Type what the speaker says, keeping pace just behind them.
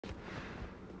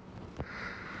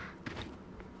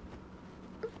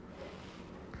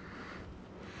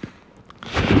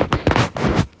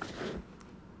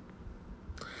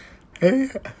Hey,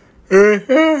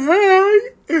 hey,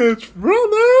 it's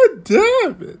Brother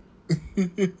David.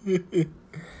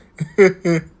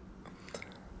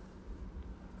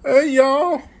 Hey,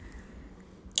 y'all.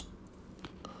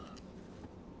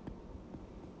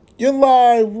 You're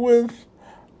live with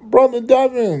Brother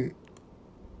Devin.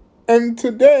 And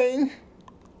today,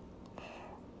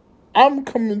 I'm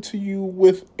coming to you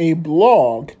with a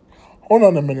blog. Hold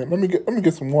on a minute. Let me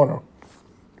get some water.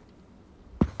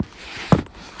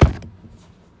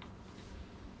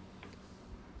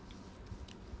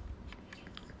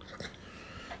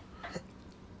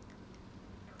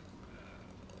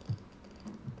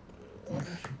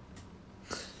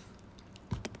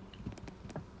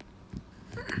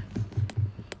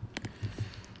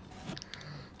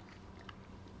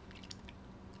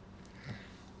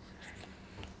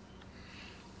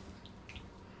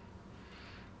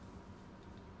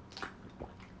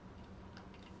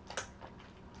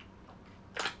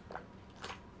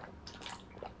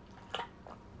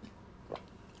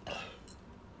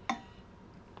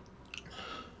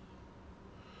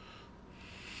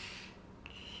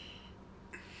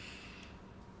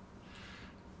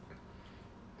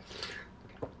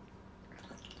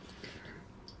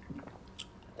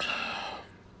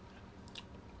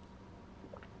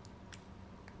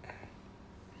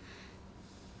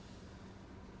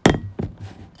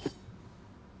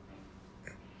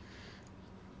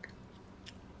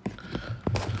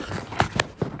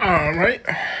 All right.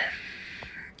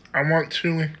 I want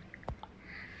to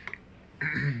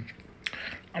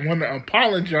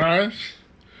apologize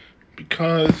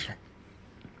because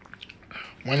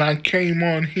when I came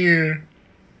on here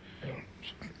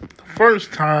the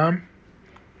first time,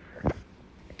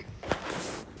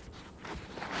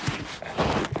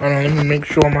 hold on, let me make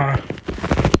sure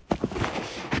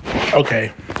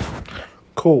okay,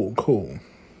 cool.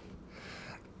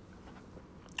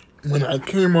 When I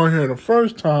came on here the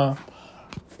first time,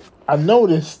 I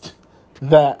noticed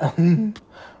that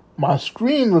my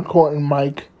screen recording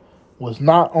mic was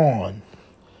not on.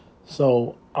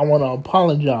 So I want to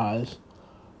apologize.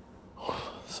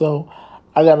 So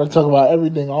I got to talk about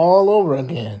everything all over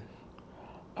again.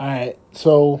 All right.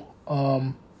 So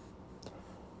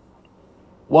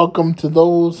welcome to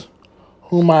those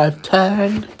whom I've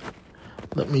tagged.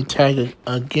 Let me tag it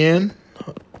again.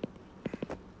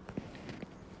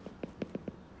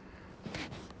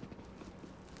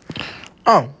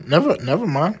 Oh, never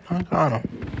mind. I got him.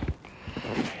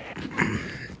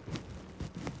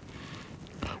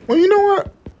 Well, you know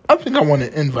what? I think I want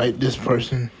to invite this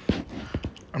person.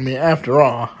 I mean, after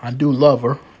all, I do love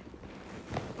her.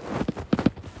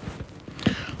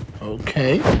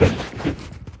 Okay.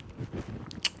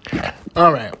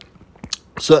 All right.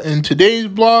 So in today's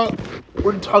blog,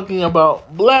 we're talking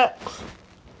about blacks,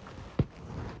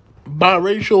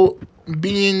 biracial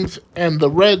beings, and the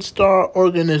Red Star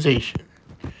Organization.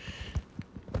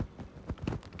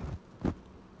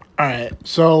 All right.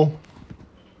 So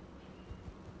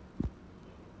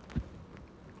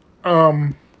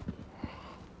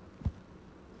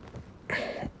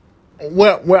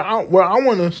where I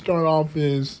want to start off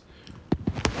is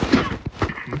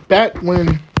back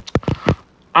when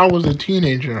I was a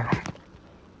teenager.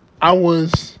 I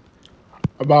was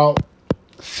about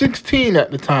 16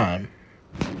 at the time,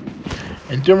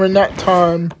 and during that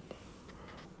time,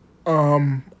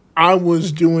 I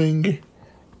was doing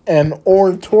an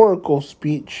oratorical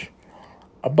speech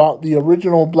about the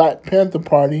original Black Panther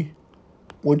Party,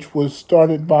 which was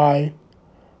started by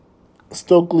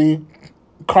Stokely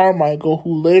Carmichael,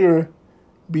 who later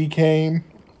became,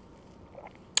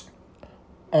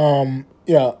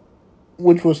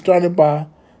 which was started by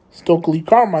Stokely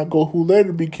Carmichael, who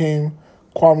later became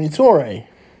Kwame Ture.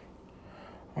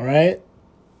 All right.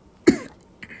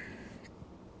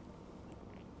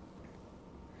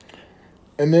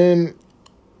 And then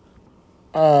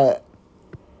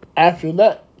after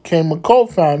that came a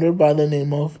co-founder by the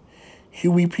name of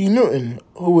Huey P. Newton,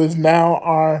 who is now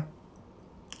our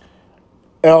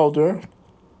elder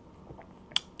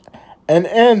and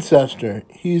ancestor.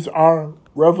 He's our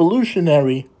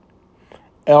revolutionary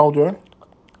elder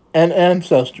and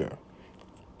ancestor.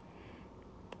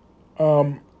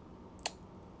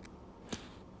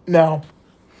 Now,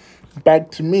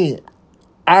 back to me.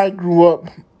 I grew up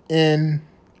in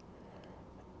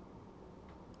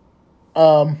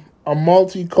a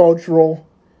multicultural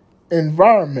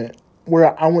environment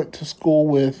where I went to school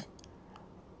with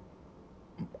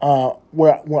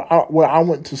where I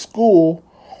went to school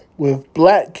with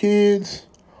black kids,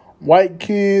 white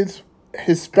kids,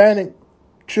 Hispanic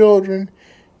children.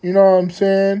 You know what I'm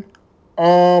saying?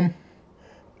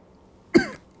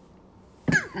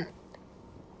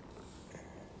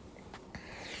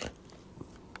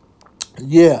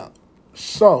 Yeah.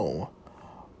 So,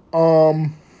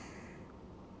 um,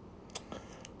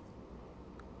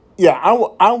 yeah, I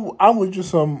was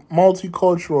just a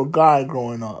multicultural guy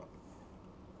growing up,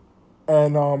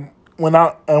 and when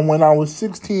I was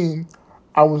 16,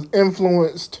 I was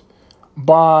influenced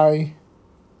by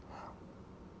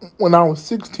when I was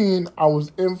 16, I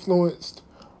was influenced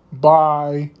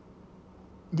by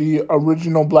the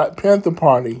original Black Panther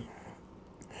Party,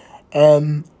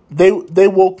 and they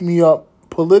woke me up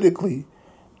politically.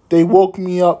 They woke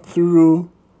me up through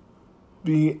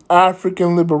the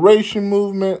African liberation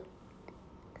movement,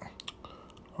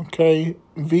 okay,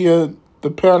 via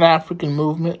the Pan African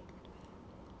movement.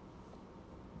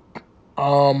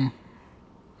 Um,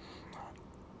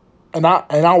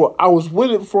 I was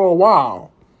with it for a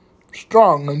while,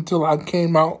 strong, until I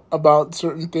came out about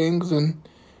certain things, and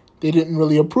they didn't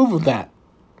really approve of that.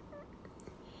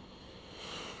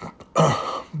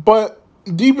 But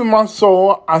deep in my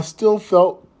soul, I still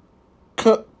felt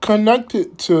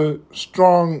connected to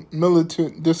strong,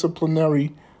 militant,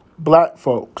 disciplinary Black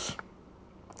folks,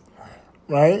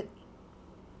 right?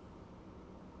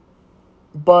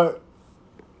 But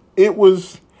it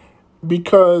was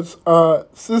because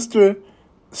Sister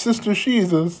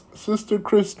Jesus, Sister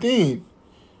Christine,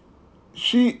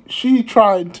 she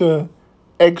tried to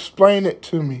explain it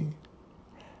to me,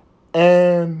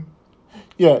 and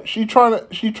yeah, she tried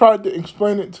to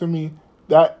explain it to me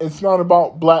that it's not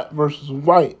about black versus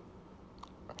white.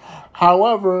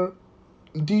 However,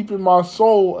 deep in my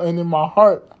soul and in my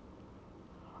heart,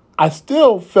 I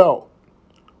still felt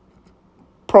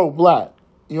pro-black.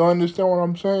 You understand what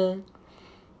I'm saying?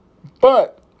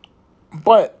 But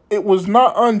it was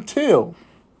not until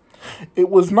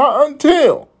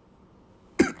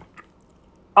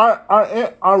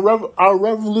our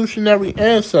revolutionary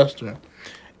ancestor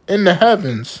in the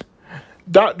heavens,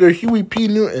 Dr. Huey P.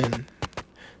 Newton,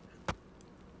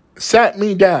 sat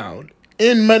me down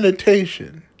in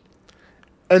meditation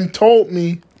and told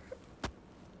me,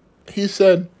 he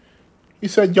said,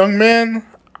 young man,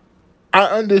 I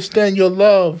understand your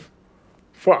love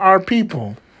for our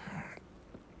people,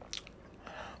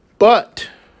 but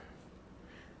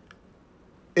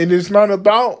it is not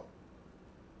about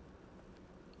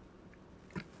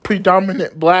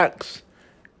predominant blacks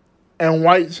and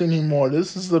whites anymore.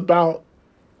 This is about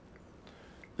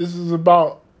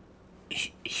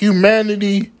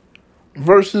humanity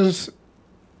versus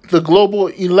the global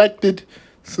elected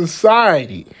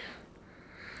society.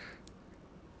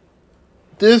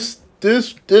 This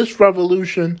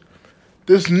revolution,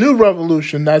 this new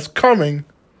revolution that's coming,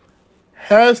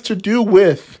 has to do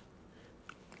with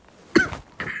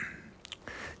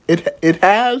it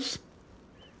has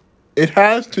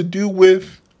to do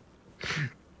with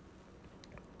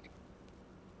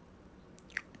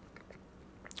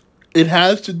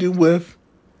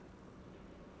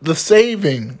the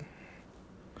saving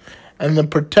and the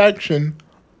protection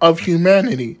of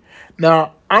humanity.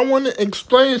 Now, I want to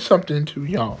explain something to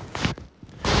y'all.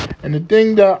 And the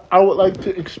thing that I would like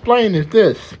to explain is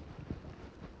this.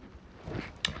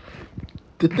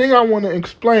 The thing I want to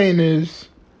explain is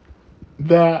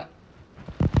that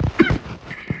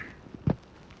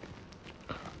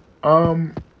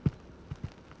I'm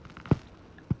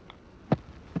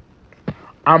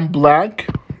black,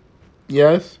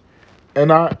 yes,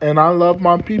 and I love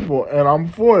my people, and I'm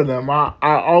for them. I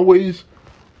always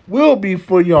will be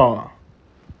for y'all.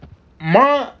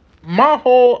 My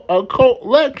whole occult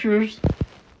lectures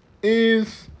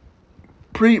is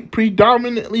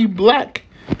predominantly black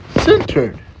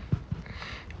centered.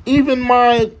 Even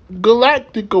my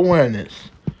galactic awareness.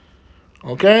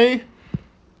 Okay?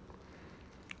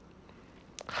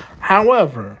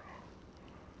 However,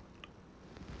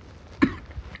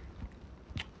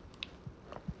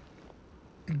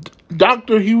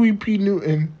 Dr. Huey P.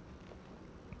 Newton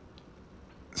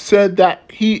said that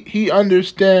he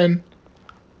understand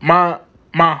my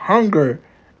hunger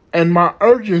and my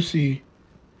urgency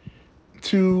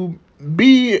to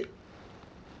be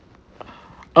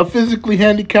a physically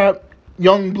handicapped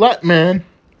young black man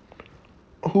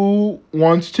who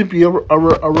wants to be a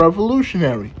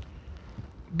revolutionary.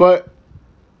 But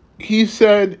he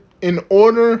said, in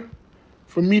order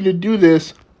for me to do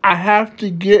this, I have to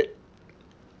get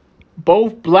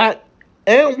both black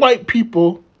and white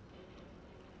people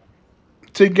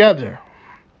together.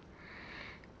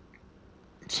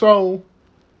 So,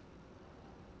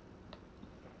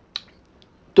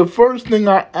 the first thing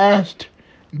I asked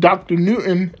Dr.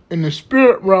 Newton in the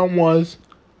spirit realm was,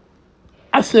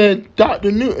 I said,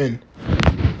 Dr. Newton,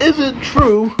 is it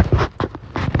true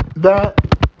that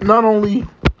not only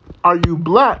are you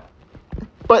black,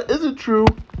 but is it true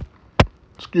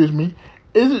excuse me,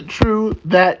 is it true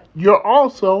that you're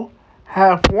also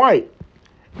half white?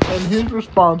 And his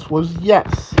response was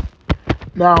yes.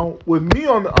 Now, with me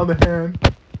on the other hand,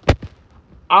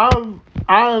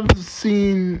 I've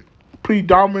seen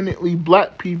predominantly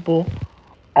black people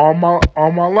all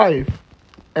my life.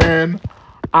 And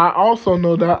I also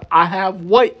know that I have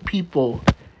white people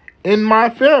in my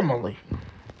family.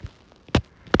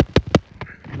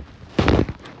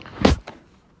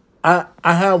 I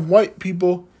have white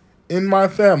people in my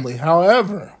family.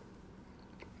 However,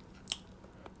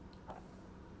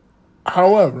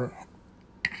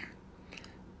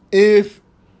 if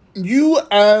you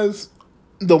as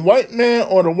the white man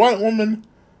or the white woman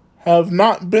have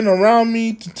not been around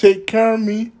me to take care of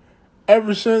me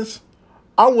ever since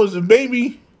I was a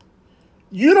baby,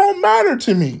 you don't matter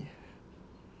to me.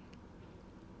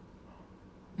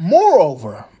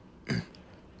 Moreover,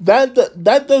 that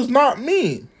does not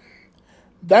mean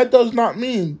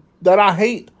that I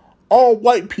hate all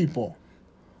white people.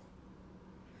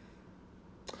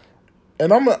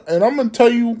 And I'm gonna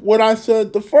tell you what I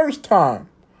said the first time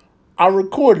I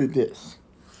recorded this.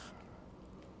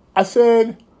 I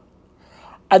said,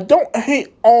 I don't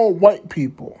hate all white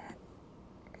people.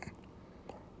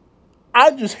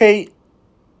 I just hate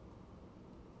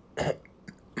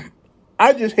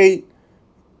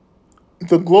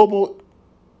the global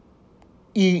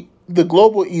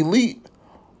elite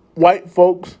white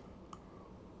folks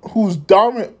whose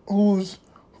agenda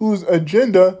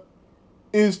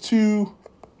is to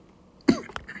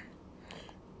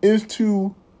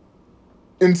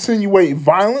insinuate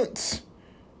violence,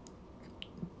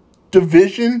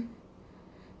 division,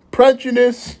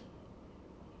 prejudice,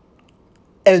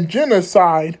 and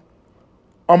genocide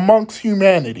amongst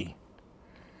humanity.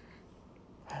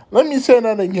 Let me say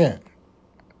that again.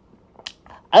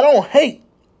 I don't hate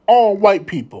all white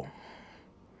people.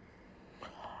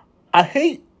 I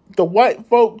hate the white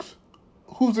folks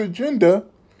whose agenda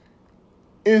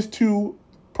is to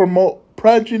promote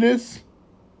prejudice,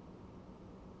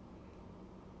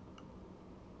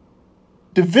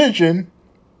 division,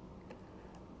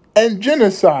 and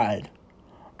genocide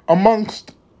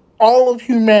amongst all of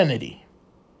humanity.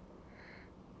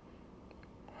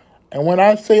 And when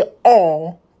I say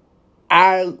all,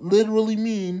 I literally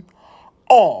mean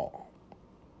all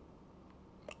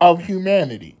of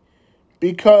humanity.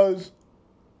 Because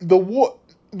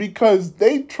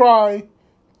they try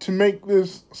to make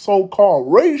this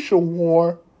so-called racial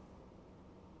war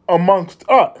amongst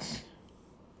us.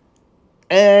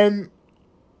 And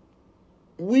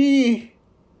we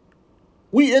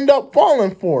end up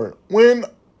falling for it when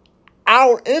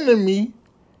our enemy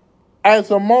as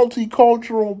a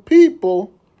multicultural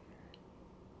people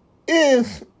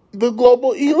is the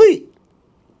global elite.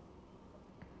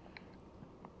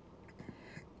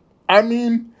 I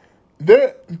mean,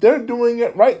 they're doing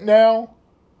it right now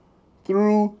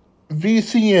through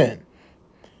VCN.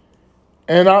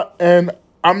 And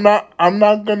I'm not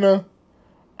gonna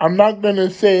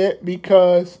say it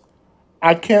because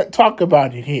I can't talk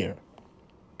about it here.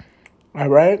 All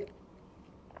right?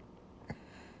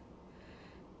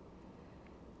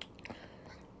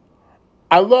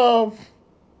 I love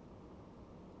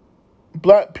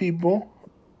black people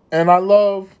and I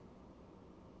love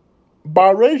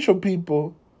biracial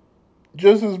people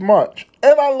just as much.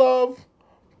 And I love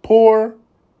poor,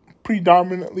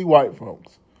 predominantly white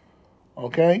folks.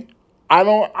 Okay? I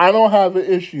don't have an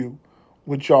issue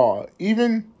with y'all.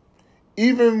 Even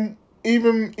the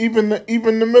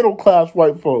middle class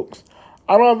white folks.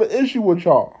 I don't have an issue with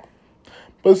y'all.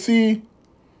 But see,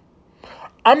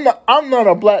 I'm not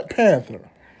a Black Panther.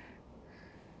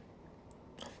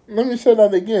 Let me say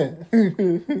that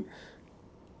again.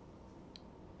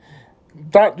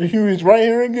 Dr. Huey's right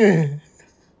here again.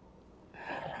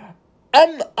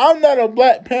 I'm not a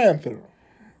Black Panther.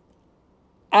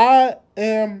 I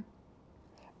am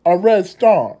a Red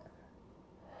Star.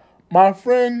 My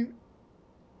friend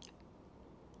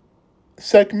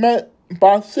Sekhmet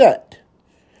Basset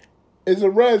is a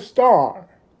Red Star.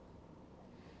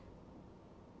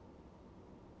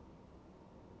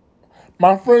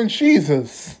 My friend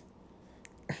Jesus,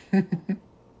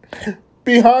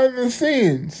 behind the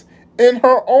scenes, in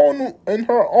her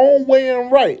own way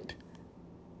and right,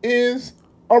 is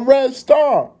a Red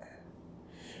Star.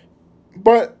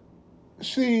 But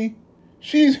she's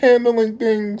handling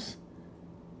things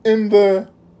in the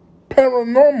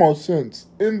paranormal sense,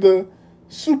 in the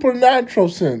supernatural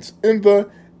sense, in the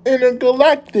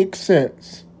intergalactic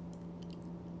sense.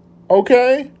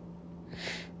 Okay?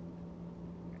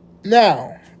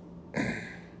 Now,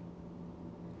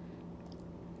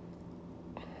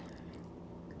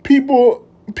 people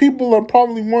people are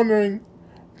probably wondering,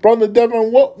 Brother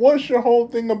Devin, what's your whole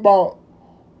thing about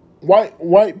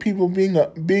white people being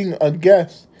a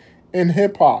guest in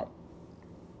hip hop?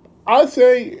 I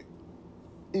say,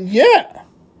 yeah,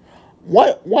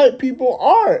 white people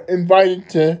are invited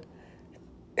to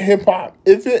hip hop.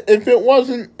 If it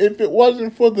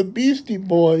wasn't for the Beastie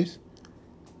Boys,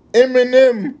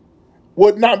 Eminem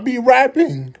would not be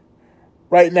rapping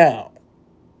right now.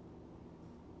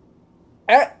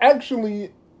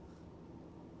 Actually,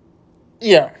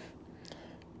 yeah.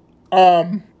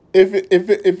 Um, if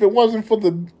it wasn't for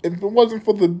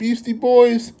the Beastie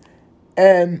Boys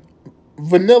and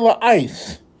Vanilla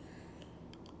Ice,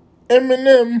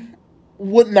 Eminem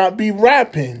would not be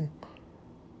rapping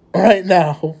right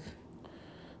now.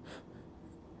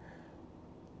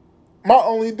 My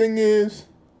only thing is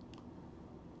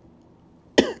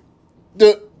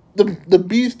the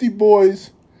Beastie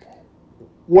Boys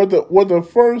were the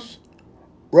first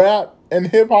rap and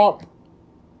hip hop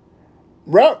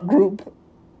rap group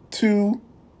to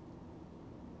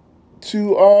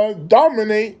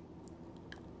dominate,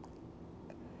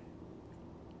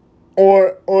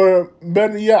 or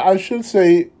better yet, I should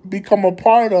say, become a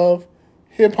part of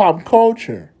hip hop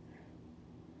culture.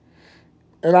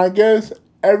 And I guess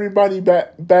everybody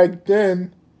back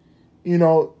then, you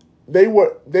know, they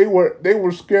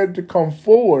were scared to come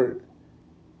forward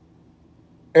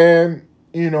and,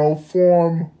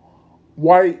 form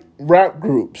white rap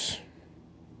groups,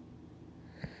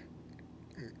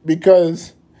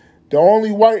 because the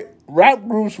only white rap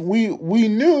groups we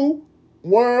knew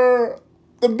were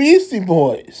the Beastie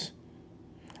Boys.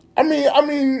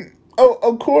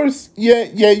 Of course, yeah.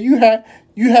 You had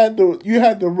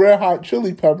the Red Hot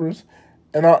Chili Peppers,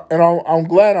 and I'm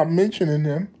glad I'm mentioning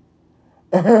them.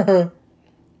 but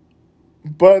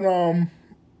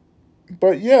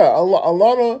but yeah, a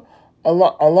lot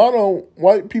of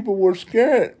white people were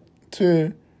scared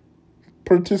to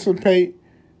participate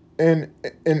in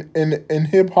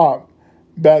hip hop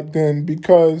back then,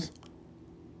 because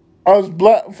us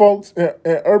black folks in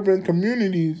urban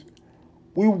communities,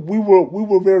 we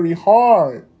were very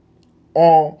hard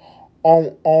on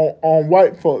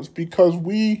white folks, because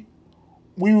we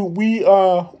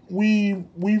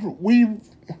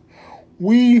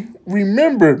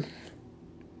remembered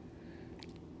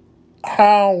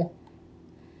how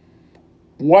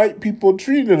white people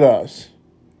treated us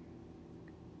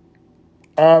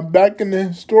back in the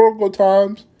historical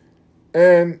times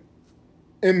and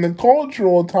in the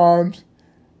cultural times.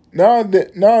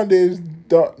 Nowadays,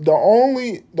 the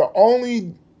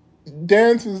only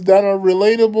dances that are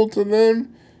relatable to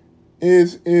them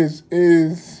is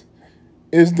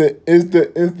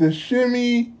the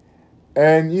shimmy,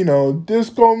 and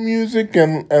disco music,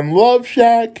 and Love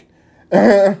Shack,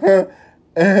 and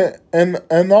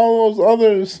all those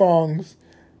other songs,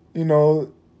 the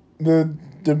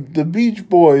Beach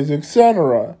Boys,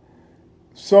 etc.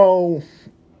 So,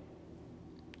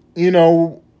 when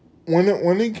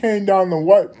it came down to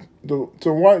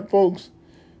white folks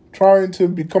trying to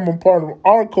become a part of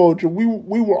our culture, we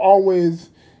were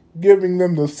always giving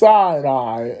them the side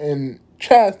eye and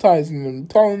chastising them,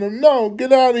 telling them, no,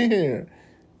 get out of here.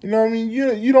 You know what I mean?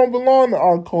 You don't belong to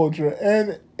our culture.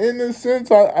 And in a sense,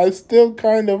 I still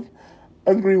kind of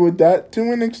agree with that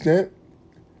to an extent.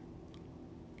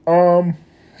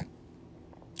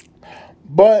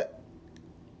 But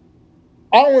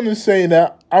I want to say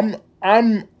that I'm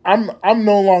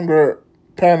no longer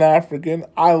Pan African.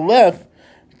 I left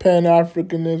Pan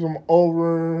Africanism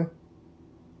over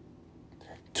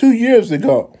 2 years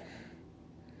ago.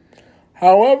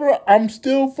 However, I'm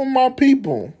still for my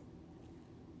people.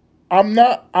 I'm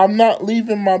not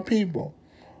leaving my people.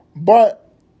 But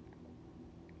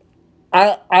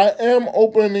I am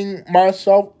opening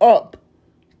myself up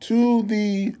to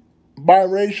the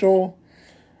biracial,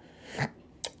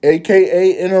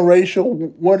 aka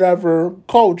interracial, whatever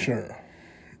culture.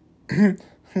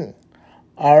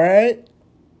 All right?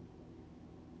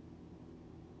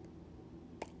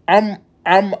 I'm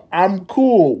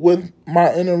cool with my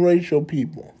interracial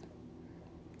people.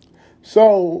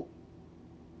 So,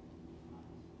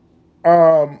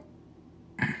 I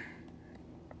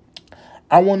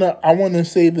wanna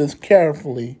say this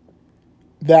carefully,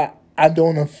 that I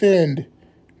don't offend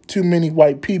too many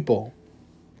white people.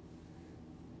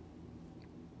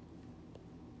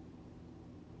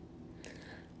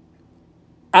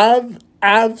 I've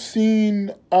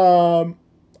seen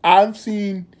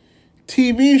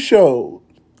TV shows.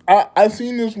 I've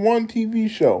seen this one TV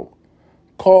show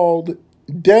called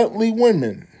Deadly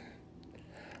Women.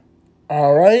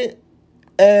 All right,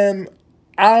 and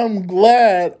I'm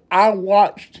glad I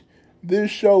watched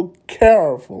this show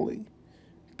carefully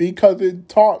because it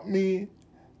taught me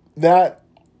that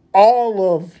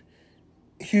all of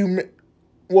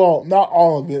not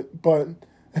all of it, but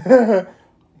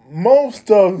most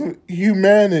of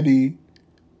humanity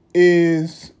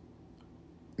is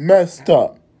messed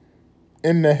up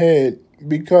in the head,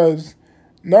 because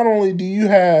not only do you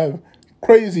have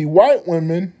crazy white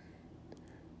women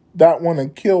that want to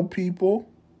kill people,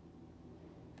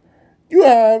 you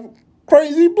have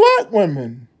crazy black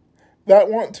women that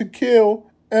want to kill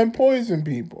and poison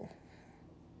people.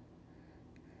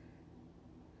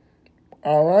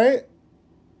 All right?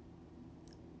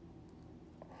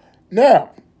 Now,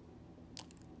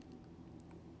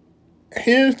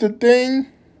 here's the thing.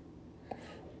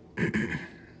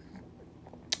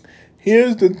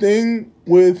 Here's the thing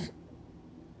with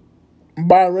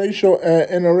biracial and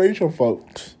interracial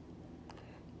folks.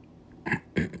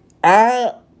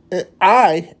 I,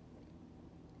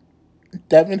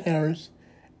 Devin Harris,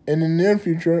 in the near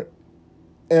future,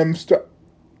 I'm starting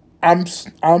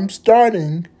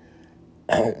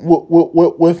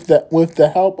with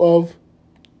the help of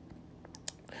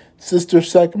Sister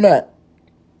Sekhmet.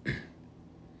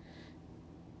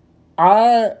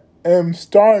 I am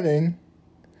starting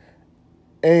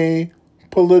a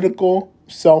political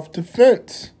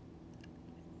self-defense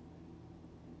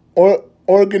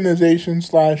organization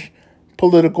 /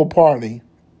 political party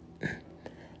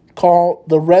called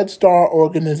the Red Star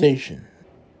Organization.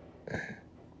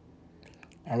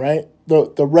 All right?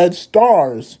 The Red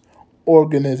Stars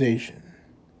Organization.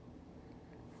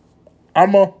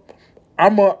 I'm a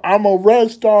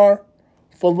Red Star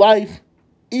for life,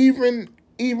 even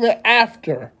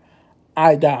after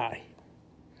I die.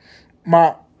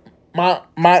 My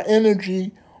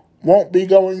energy won't be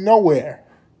going nowhere.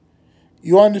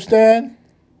 You understand?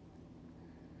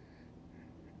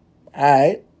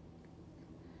 Alright.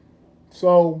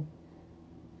 So,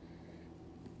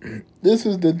 this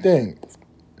is the thing.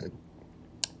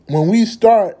 When we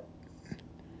start,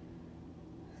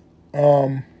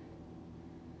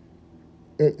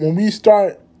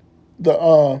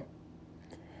 the,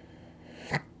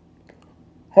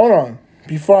 hold on,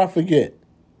 before I forget.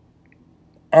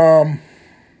 I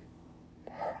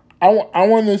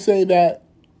want to say that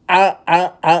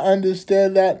I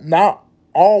understand that not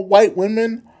all white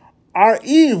women are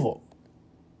evil.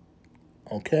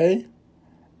 Okay?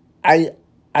 I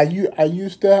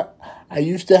used to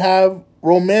have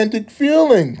romantic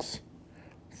feelings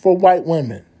for white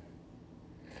women.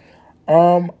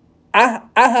 I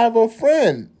have a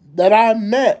friend that I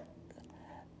met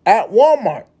at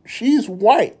Walmart. She's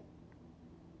white.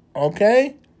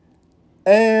 Okay?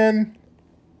 And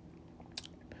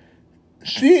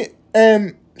she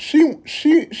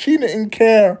didn't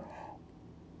care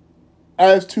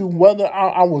as to whether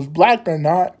I was black or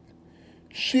not.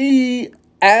 She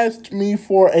asked me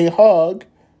for a hug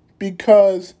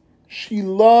because she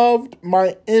loved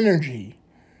my energy.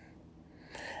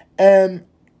 And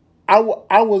I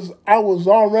was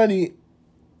already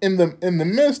in the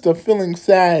midst of feeling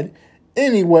sad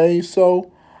anyway,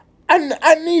 so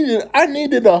I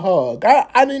needed a hug.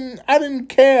 I didn't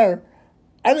care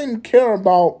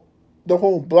about the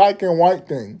whole black and white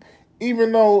thing,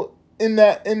 even though in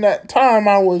that time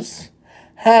I was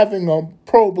having a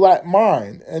pro-black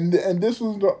mind, and this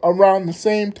was around the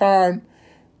same time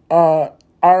our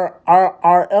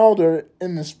elder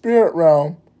in the spirit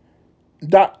realm,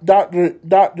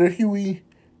 Dr. Huey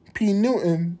P.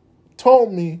 Newton,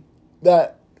 told me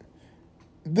that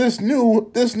this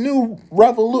new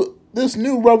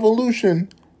revolution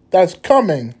that's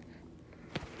coming.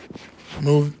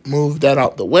 Move that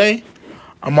out the way.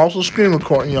 I'm also screen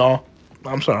recording, y'all.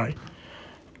 I'm sorry.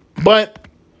 But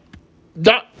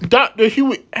Dr.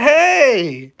 Huey,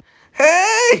 hey,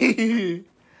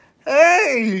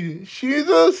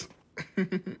 Jesus.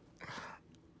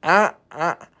 I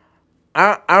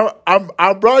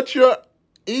brought you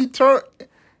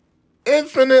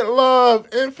infinite love,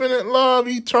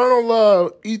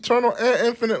 eternal and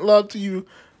infinite love to you,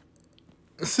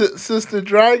 Sister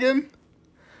Dragon.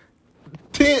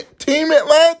 Team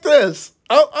Atlantis.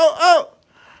 Oh.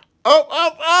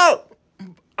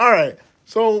 All right.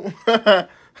 So,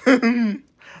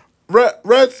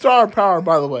 Red Star Power,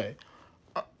 by the way.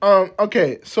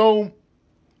 Okay. So,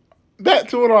 back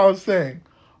to what I was saying.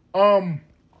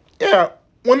 Yeah.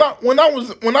 When I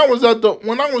was at the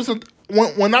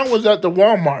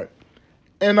Walmart,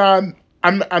 and I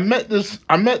met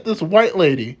this white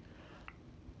lady.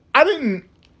 I didn't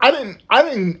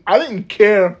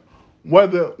care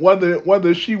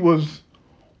whether she was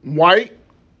white,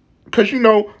 because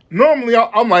normally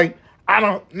I'm like,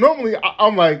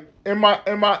 in my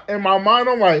mind,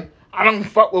 I'm like, I don't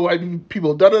fuck with white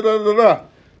people. Da da da da da.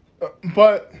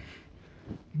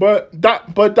 But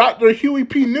Dr. Huey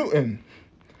P. Newton,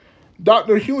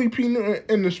 Dr. Huey P. Newton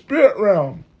in the spirit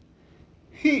realm,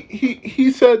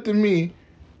 he said to me,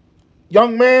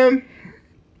 young man,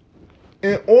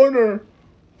 in order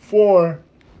for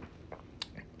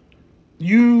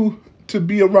you to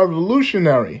be a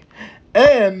revolutionary,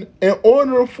 and in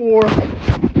order for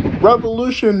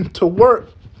revolution to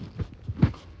work,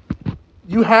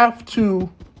 you have to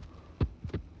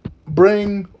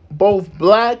bring both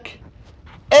black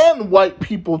and white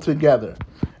people together.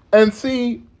 And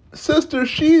see, Sister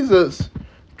Jesus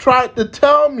tried to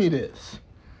tell me this.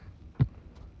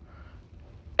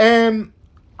 And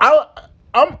I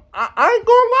ain't gonna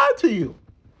lie to you.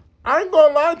 I ain't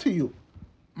gonna lie to you.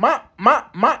 My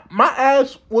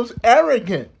ass was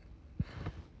arrogant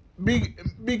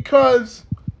because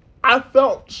I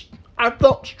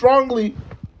felt strongly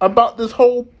about this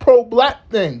whole pro-black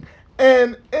thing,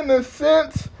 and in a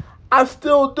sense, I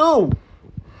still do.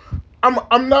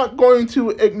 I'm not going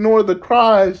to ignore the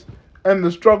cries and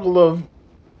the struggles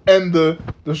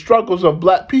of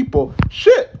black people.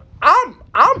 Shit, I'm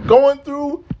going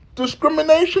through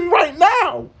discrimination right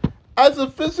now as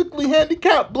a physically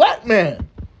handicapped black man,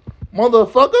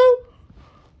 motherfucker.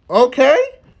 Okay?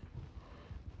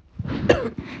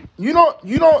 You don't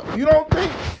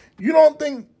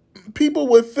think people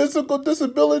with physical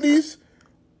disabilities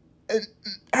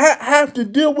have to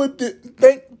deal with it?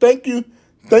 Thank you,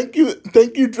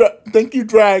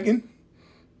 Dragon.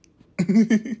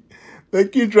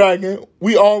 Thank you, Dragon.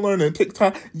 We all learn and take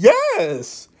time.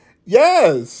 Yes.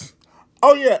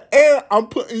 Oh yeah, and I'm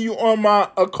putting you on my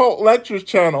occult lectures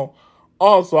channel.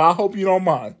 Also, I hope you don't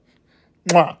mind.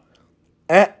 Mwah.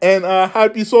 And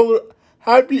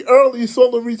happy early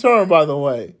solar return, by the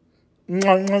way.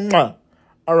 Mwah, mwah, mwah.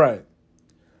 All right.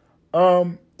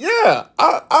 Yeah,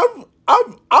 I've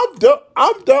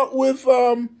dealt with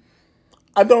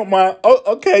I don't mind. Oh,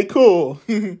 okay, cool.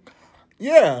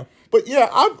 Yeah, but yeah,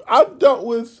 I've dealt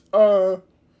with the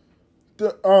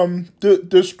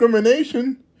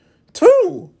discrimination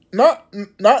too. Not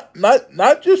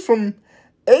just from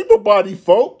able-bodied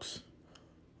folks,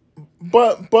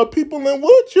 but people in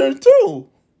wheelchairs too.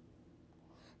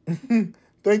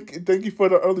 Thank you for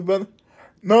the early button.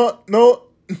 No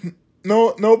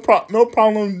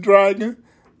problem, Dragon.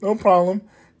 No problem.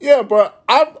 Yeah, but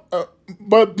I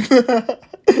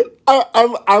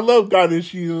love Goddess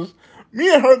Jesus.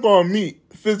 Me and her gonna meet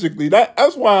physically.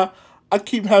 That's why I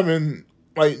keep having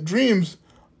like dreams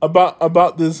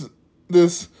about this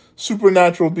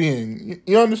supernatural being.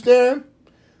 You understand?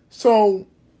 So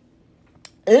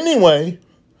anyway,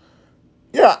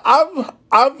 yeah,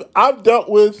 I've dealt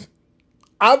with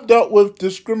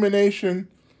discrimination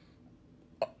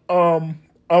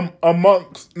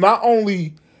amongst not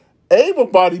only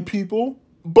able-bodied people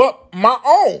but my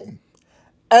own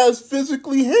as a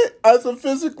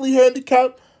physically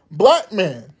handicapped black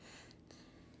man.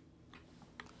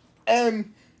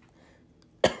 And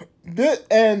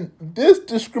this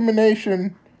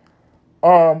discrimination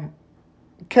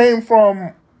came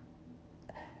from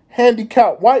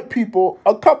handicapped white people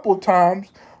a couple times,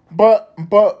 but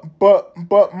my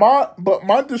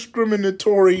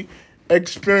discriminatory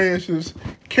experiences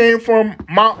came from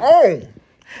my own,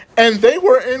 and they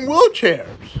were in wheelchairs.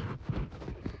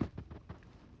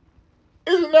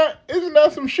 Isn't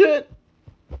that some shit?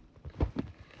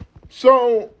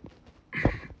 So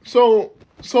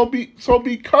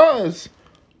because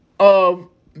of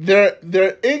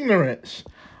their ignorance,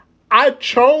 I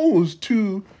chose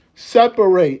to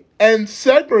separate and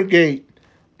segregate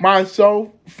myself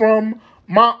from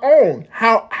my own.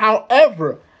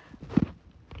 However,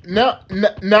 now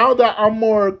that I'm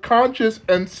more conscious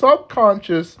and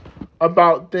subconscious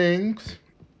about things,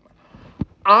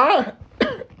 I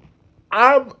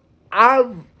have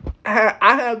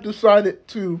decided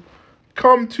to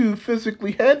come to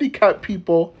physically handicapped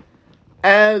people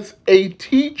as a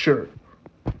teacher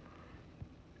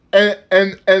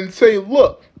and say,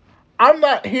 look, I'm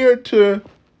not here to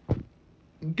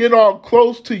get all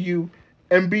close to you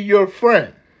and be your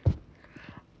friend.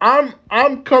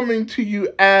 I'm coming to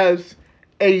you as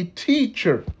a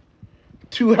teacher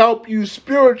to help you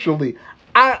spiritually.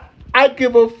 I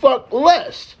give a fuck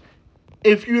less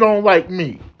if you don't like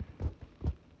me.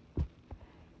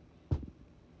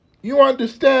 You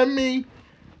understand me?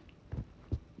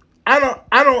 I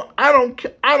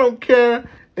don't care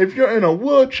if you're in a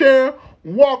wheelchair,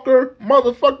 walker,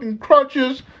 motherfucking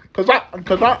crutches, cause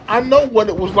I know what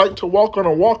it was like to walk on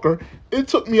a walker. It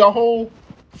took me a whole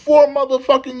 4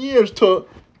 motherfucking years to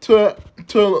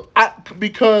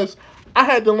because I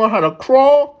had to learn how to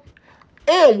crawl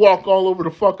and walk all over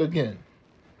the fuck again.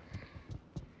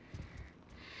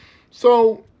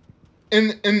 So,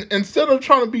 instead of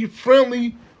trying to be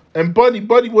friendly and buddy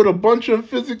with a bunch of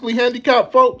physically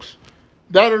handicapped folks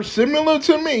that are similar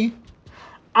to me,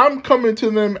 I'm coming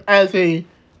to them as a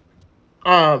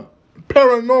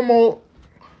paranormal,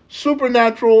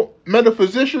 supernatural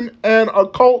metaphysician and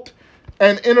occult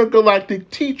and intergalactic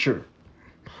teacher.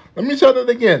 Let me say that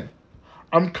again.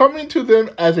 I'm coming to them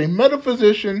as a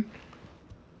metaphysician,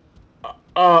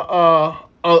 occult,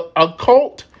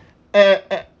 OCCULT,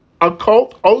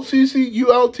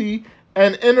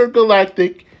 and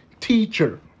intergalactic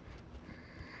teacher.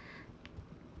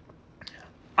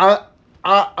 I'm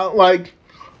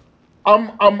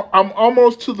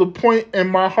almost to the point in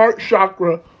my heart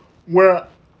chakra where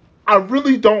I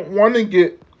really don't want to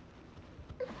get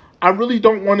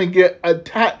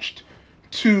attached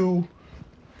to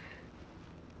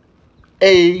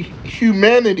a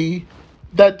humanity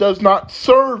that does not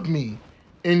serve me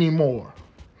anymore.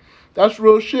 That's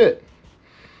real shit.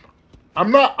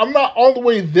 I'm not all the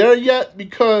way there yet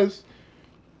because,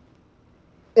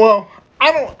 well,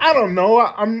 I don't know.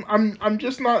 I'm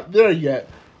just not there yet.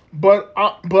 But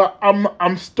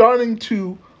I'm starting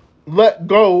to let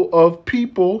go of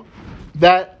people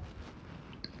that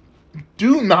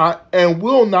do not and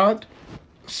will not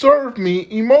serve me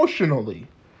emotionally.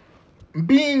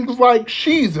 Beings like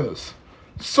Jesus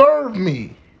serve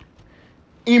me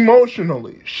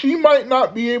emotionally. She might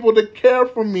not be able to care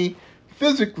for me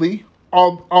physically,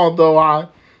 although I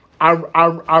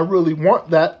really want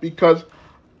that because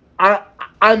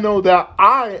I know that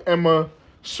I am a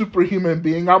superhuman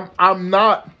being. I'm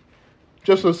not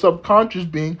just a subconscious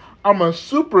being. I'm a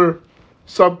super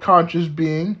subconscious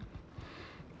being.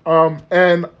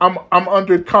 And I'm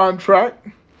under contract.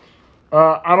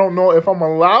 I don't know if I'm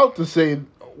allowed to say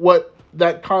what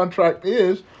that contract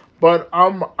is, but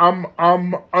I'm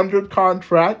under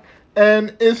contract,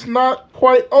 and it's not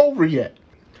quite over yet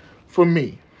for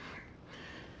me.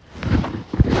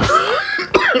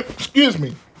 Excuse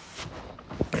me.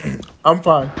 I'm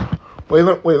fine. Wait,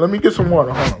 let me get some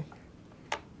water. Hold on.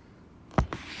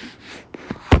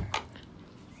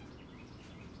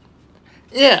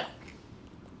 Yeah.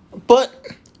 But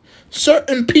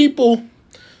certain people,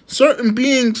 certain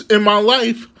beings in my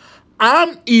life,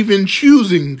 I'm even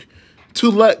choosing to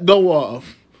let go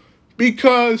of.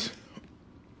 Because,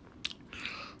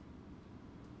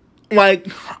 okay,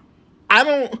 I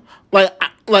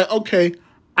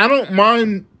don't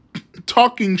mind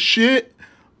talking shit,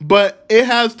 but it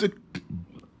has to,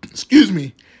 excuse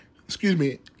me.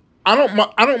 I don't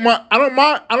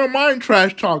mind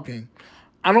trash talking.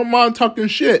 I don't mind talking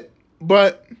shit,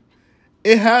 but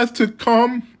it has to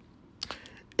come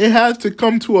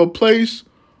to a place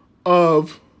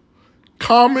of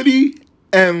comedy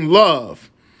and love.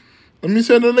 Let me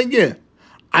say that again.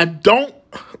 Let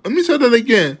me say that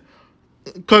again.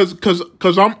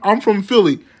 Cause I'm from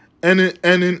Philly, and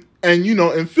you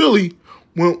know, in Philly,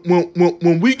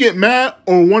 when we get mad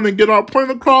or want to get our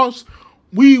point across,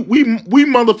 we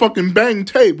motherfucking bang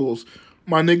tables,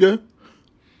 my nigga.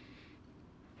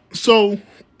 So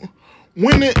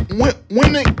when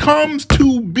it comes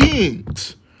to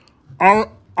beings,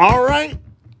 all right,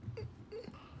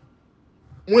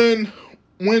 when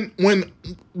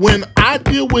I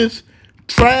deal with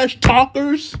trash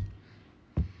talkers,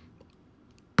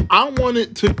 I want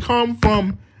it to come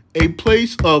from a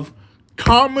place of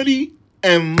comedy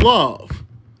and love,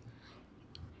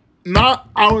 not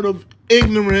out of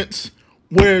ignorance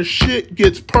where shit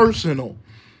gets personal.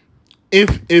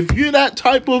 If you're that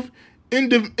type of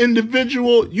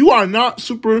individual, you are not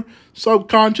super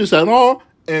subconscious at all,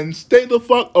 and stay the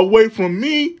fuck away from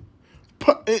me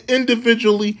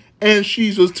individually, and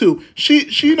Jesus too.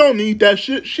 She don't need that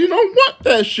shit. She don't want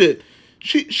that shit.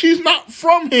 She's not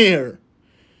from here.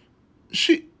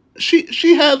 She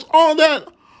has all that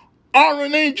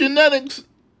RNA genetics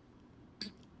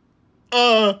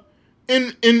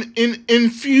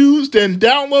infused and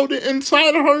downloaded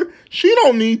inside of her. She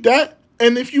don't need that.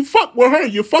 And if you fuck with her,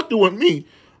 you're fucking with me.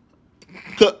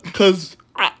 Cause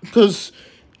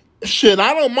shit,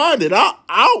 I don't mind it.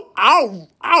 I'll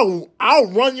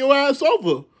run your ass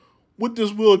over with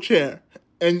this wheelchair.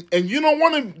 And you don't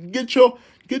want to get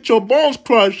your bones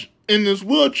crushed in this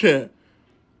wheelchair.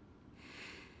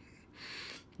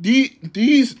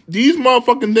 These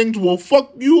motherfucking things will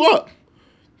fuck you up.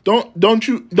 Don't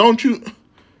you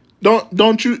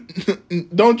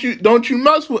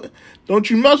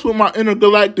mess with my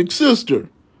intergalactic sister.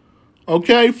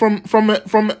 Okay, from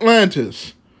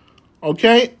Atlantis.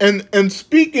 Okay, and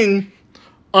speaking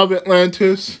of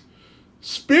Atlantis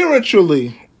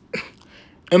spiritually.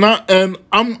 I'm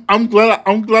glad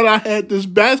I had this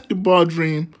basketball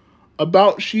dream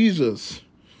about Jesus,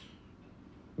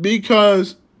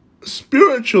 because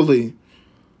spiritually,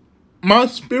 my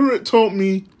spirit told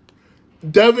me,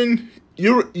 Devin,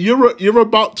 you're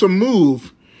about to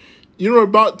move. You're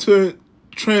about to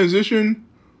transition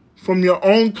from your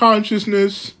own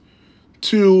consciousness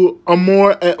to a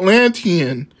more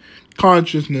Atlantean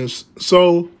consciousness.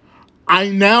 So I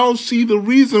now see the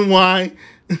reason why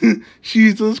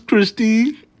Jesus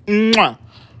Christine, mwah,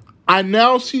 I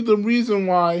now see the reason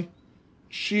why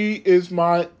she is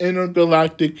my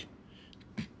intergalactic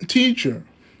teacher.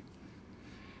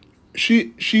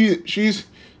 She's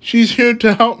here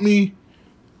to help me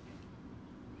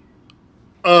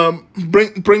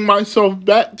bring myself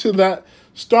back to that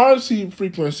starseed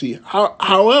frequency.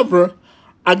 However,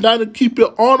 I gotta keep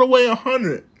it all the way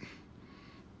 100.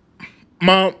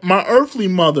 My earthly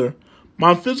mother,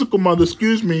 my physical mother,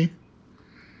 excuse me,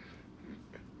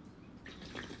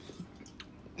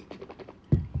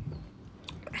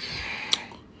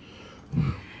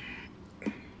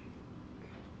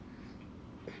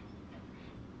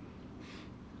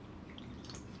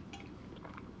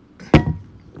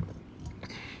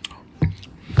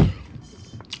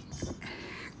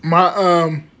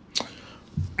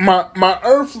 my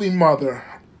earthly mother,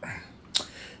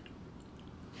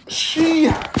 she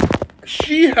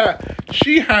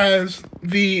has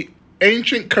the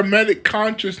ancient Kemetic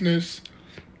consciousness.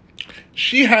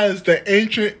 She has the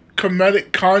ancient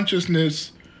Kemetic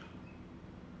consciousness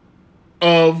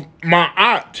of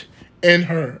Ma'at in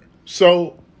her.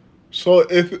 So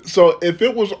if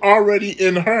it was already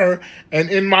in her and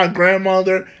in my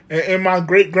grandmother and in my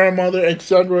great grandmother,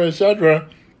 etc.,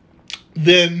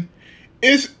 then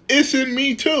it's in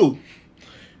me too.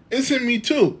 It's in me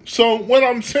too. So what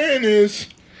I'm saying is,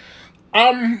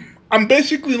 I'm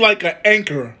basically like an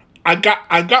anchor. I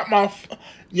got my,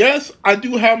 yes, I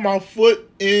do have my foot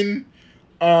in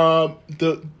the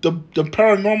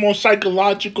paranormal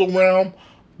psychological realm,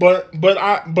 but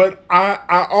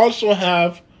I also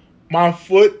have my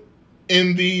foot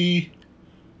in the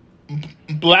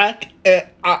black, and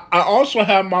I also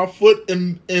have my foot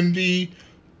in the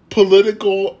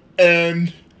political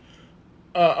and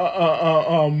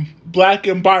black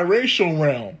and biracial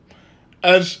realm,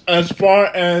 as far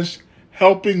as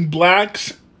helping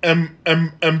blacks and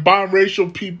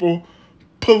biracial people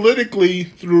politically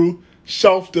through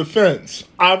self-defense.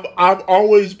 I've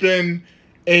always been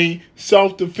a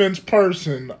self-defense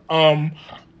person.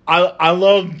 I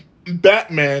love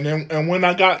Batman, and when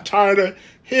I got tired of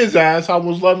his ass, I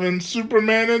was loving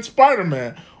Superman and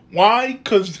Spider-Man. Why?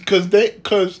 Cause they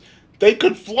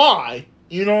could fly.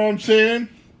 You know what I'm saying?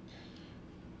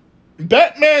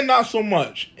 Batman, not so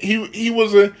much. He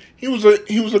was a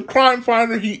crime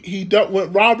fighter. He dealt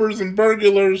with robbers and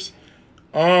burglars.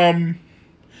 And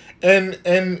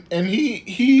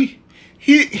he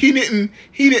didn't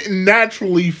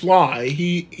naturally fly.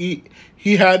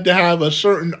 He had to have a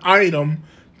certain item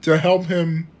to help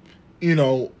him,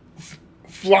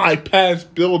 fly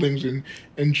past buildings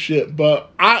and shit.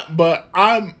 But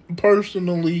I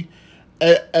personally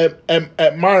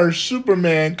admire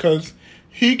Superman, because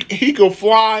he could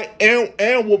fly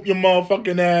and whoop your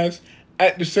motherfucking ass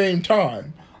at the same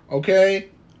time. Okay?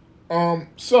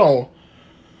 So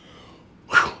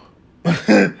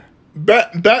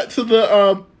back to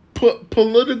the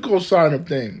political side of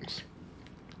things.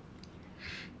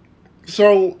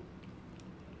 So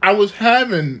I was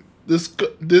having this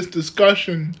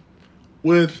discussion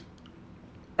with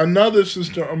another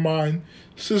sister of mine,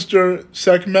 Sister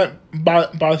Sekhmet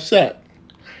Baset.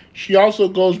 She also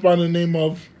goes by the name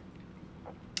of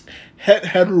Het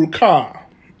Hedruka.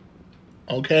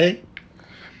 Okay?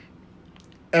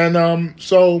 And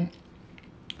so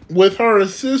with her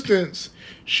assistance,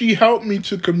 she helped me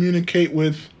to communicate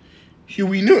with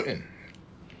Huey Newton.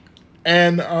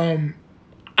 And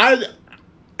I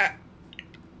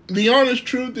the honest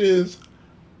truth is,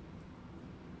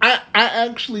 I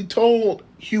actually told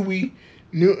Huey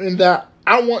Newton that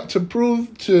I want to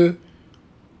prove to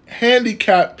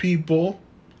handicapped people,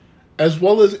 as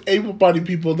well as able-bodied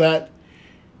people, that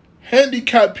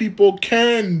handicapped people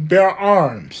can bear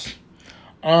arms.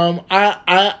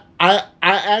 I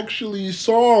actually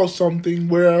saw something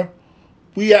where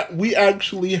we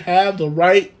actually have the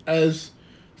right as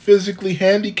physically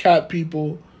handicapped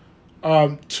people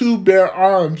to bear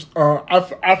arms.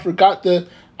 I forgot the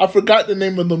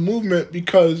name of the movement,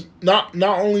 because not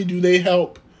only do they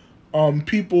help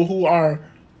people who are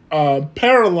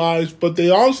paralyzed, but they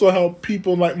also help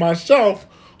people like myself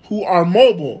who are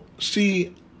mobile.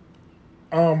 See,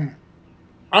 I'm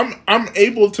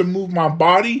able to move my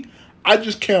body. I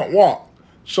just can't walk.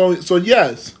 So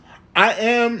yes, I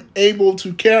am able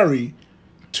to carry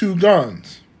two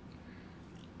guns.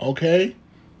 Okay?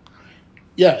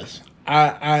 Yes,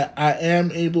 I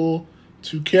am able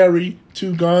to carry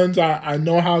two guns. I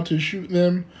know how to shoot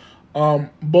them.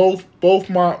 Both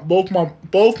my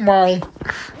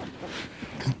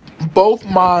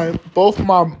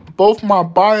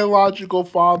biological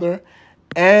father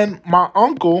and my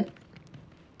uncle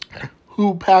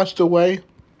who passed away.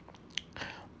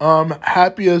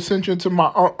 Happy ascension to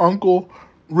my uncle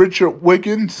Richard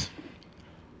Wiggins.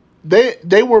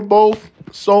 They were both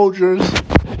soldiers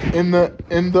in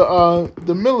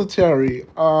the military.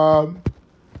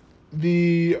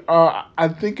 I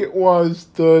think it was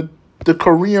the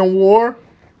Korean War,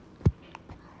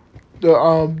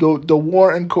 the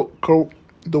war in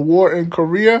the war in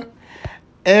Korea,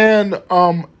 and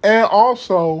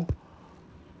also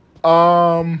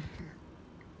um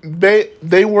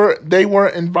they were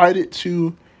invited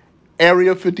to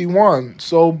Area 51.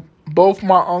 So both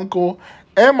my uncle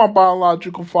and my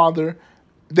biological father,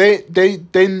 they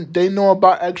know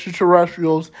about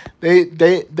extraterrestrials.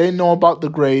 They know about the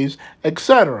grays,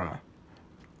 etc.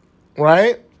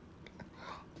 Right?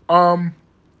 Um.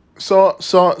 So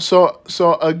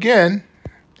again,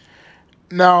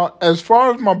 now as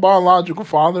far as my biological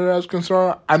father is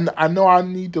concerned, I know I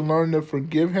need to learn to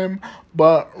forgive him.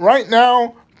 But right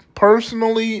now,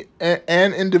 personally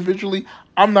and individually,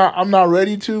 I'm not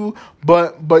ready to.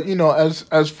 But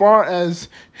as far as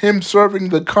him serving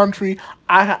the country,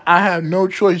 I have no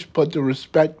choice but to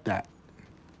respect that.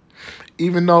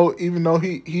 Even though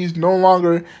he's no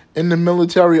longer in the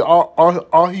military,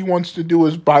 all he wants to do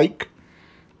is bike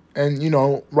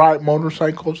and ride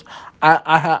motorcycles.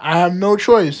 I have no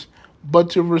choice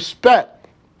but to respect.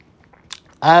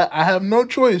 I have no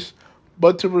choice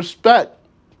but to respect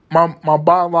my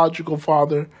biological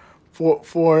father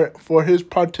for his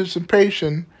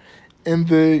participation in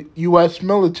the U.S.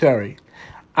 military.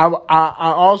 I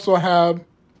also have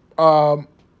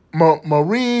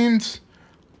Marines,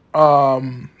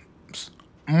 um,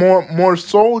 more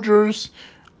soldiers,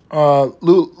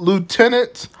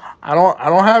 lieutenants. I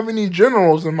don't have any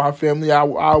generals in my family. I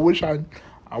wish I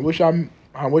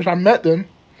met them.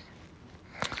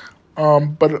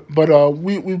 But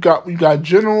we got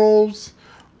generals.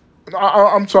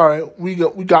 I'm sorry. We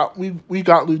got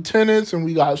lieutenants and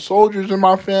we got soldiers in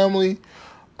my family.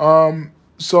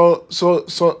 So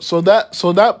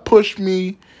that pushed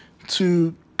me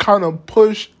to kind of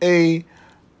push a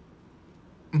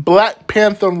Black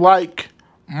Panther like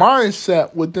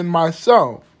mindset within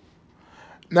myself.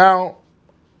 Now,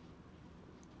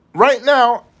 right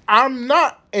now, I'm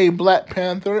not a Black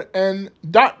Panther, and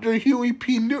Dr. Huey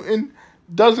P. Newton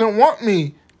doesn't want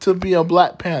me to be a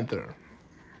Black Panther.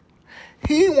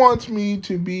 He wants me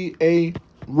to be a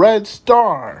Red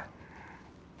Star.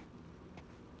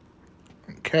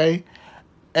 Okay?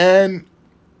 And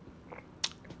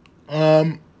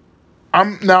I'm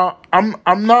not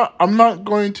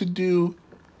going to do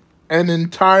an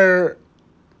entire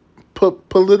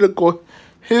political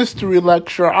history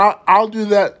lecture. I'll do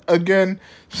that again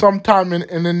sometime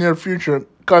in the near future,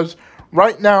 because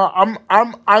right now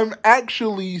I'm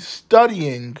actually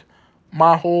studying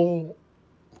my whole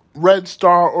Red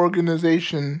Star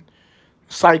organization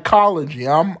psychology.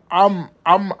 I'm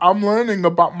learning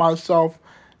about myself,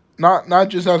 not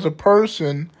just as a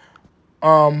person,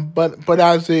 but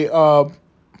as a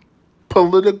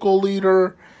political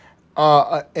leader,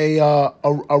 a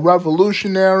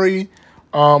revolutionary,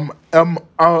 a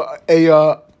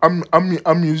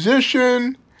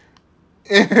musician,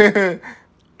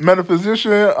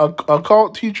 metaphysician, a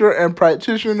cult teacher and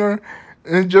practitioner,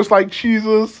 and just like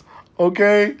Jesus.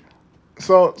 Okay,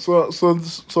 so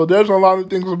there's a lot of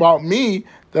things about me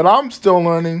that I'm still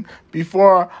learning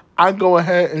before I go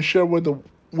ahead and share with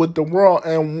the world.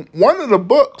 And one of the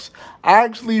books I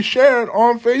actually shared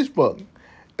on Facebook.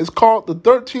 It's called The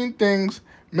 13 Things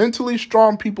Mentally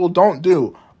Strong People Don't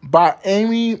Do by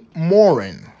Amy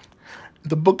Morin.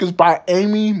 The book is by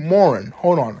Amy Morin.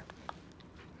 Hold on.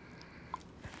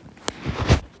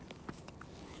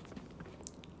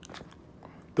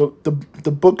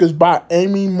 The book is by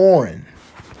Amy Morin.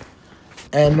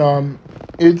 And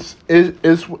it's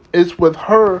with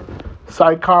her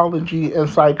psychology and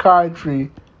psychiatry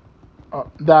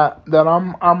that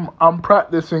I'm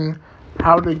practicing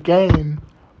how to gain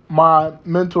my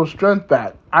mental strength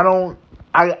back. I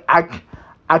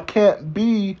can't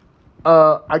be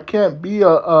I can't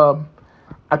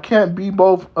be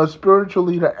both a spiritual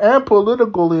leader and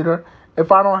political leader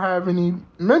if I don't have any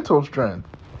mental strength.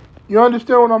 You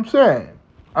understand what I'm saying?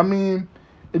 I mean,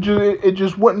 it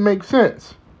just wouldn't make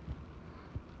sense.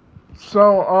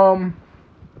 So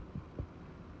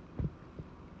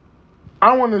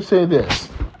I want to say this.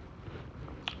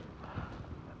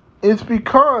 It's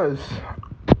because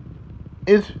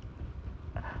it's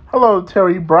hello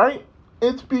Terry Bright.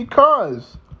 It's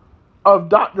because of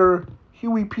Dr.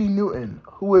 Huey P. Newton,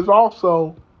 who is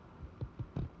also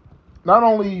not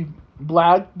only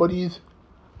black, but he's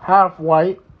half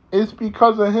white. It's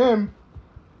because of him.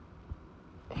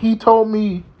 He told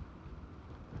me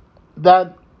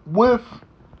that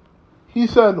he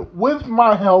said, with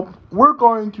my help, we're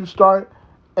going to start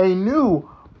a new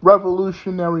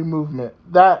revolutionary movement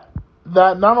that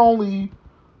not only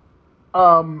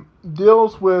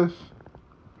deals with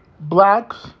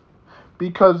blacks,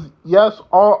 because yes,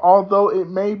 although it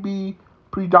may be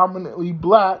predominantly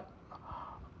black,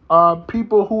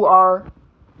 people who are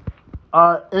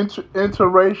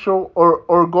interracial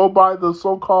or go by the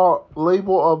so-called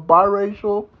label of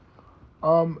biracial,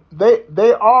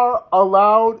 they are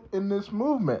allowed in this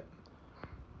movement.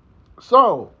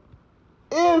 So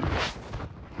if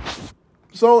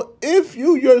if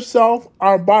you yourself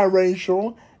are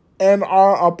biracial and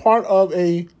are a part of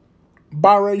a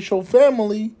biracial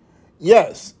family,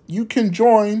 yes, you can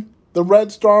join the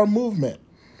Red Star movement.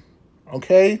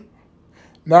 Okay?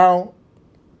 Now,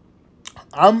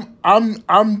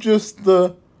 I'm just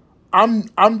the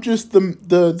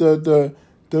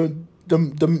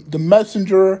the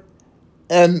messenger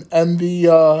and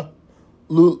the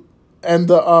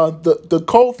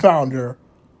co-founder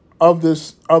of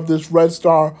this Red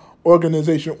Star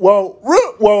organization. Well,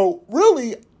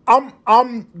 really, I'm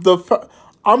the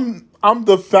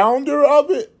founder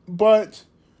of it, but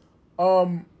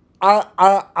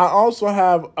I also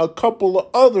have a couple of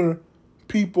other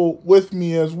people with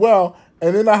me as well,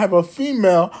 and then I have a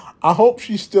female. I hope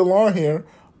she's still on here,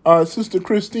 Sister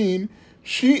Christine.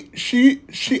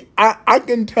 I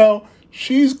can tell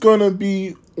she's gonna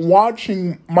be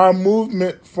watching my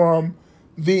movement from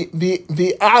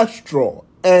the astral,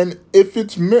 and if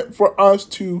it's meant for us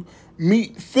to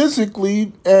meet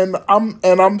physically, and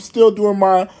I'm still doing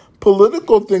my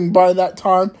political thing by that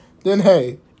time, then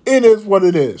hey, it is what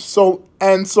it is. So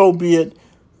be it.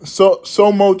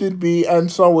 So mote it be,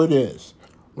 and so it is,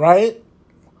 right?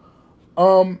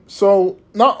 So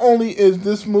not only is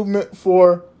this movement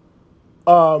for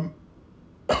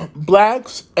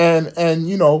blacks and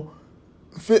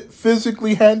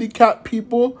physically handicapped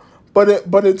people, but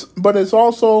it's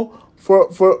also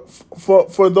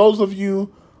for those of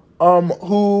you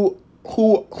who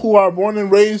are born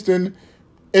and raised in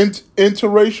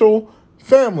interracial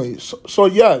families. So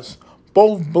yes,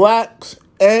 both blacks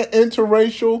and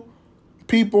interracial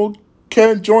people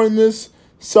can join this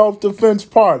self-defense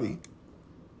party.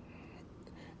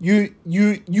 You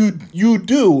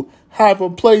do have a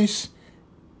place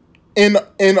in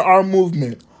our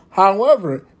movement.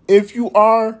 However, if you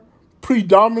are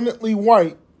predominantly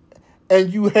white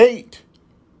and you hate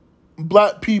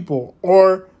black people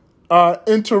or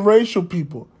interracial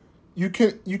people, you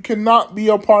cannot be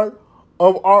a part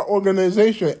of our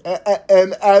organization.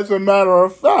 And as a matter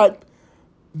of fact,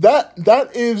 that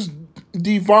is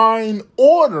divine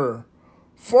order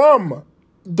from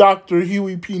Dr.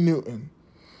 Huey P. Newton.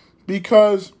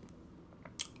 Because,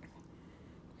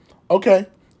 okay,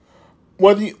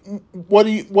 what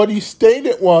he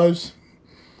stated was,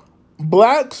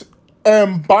 blacks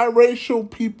and biracial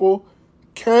people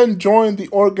can join the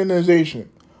organization,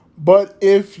 but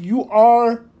if you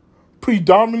are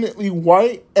predominantly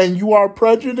white and you are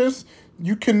prejudiced,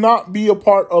 you cannot be a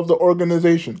part of the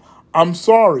organization. I'm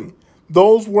sorry.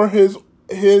 Those were his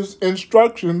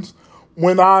instructions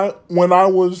when I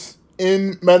was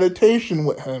in meditation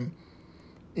with him.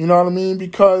 You know what I mean?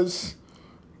 Because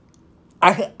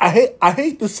I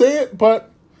hate to say it,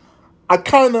 but I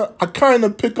kind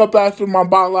of pick up after my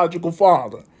biological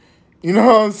father. You know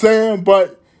what I'm saying?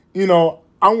 But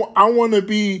I want to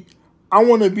be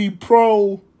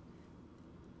pro.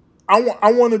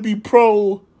 I want to be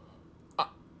pro.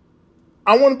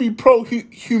 I want to be pro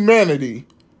humanity,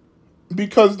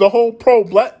 because the whole pro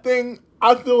black thing,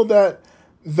 I feel that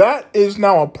is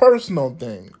now a personal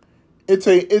thing. It's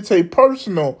a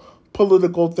personal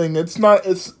political thing. It's not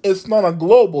a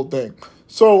global thing.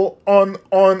 So on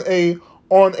a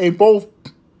both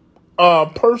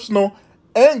personal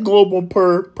and global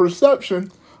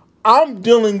perception, I'm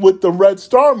dealing with the Red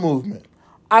Star movement.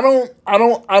 I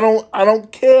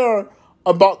don't care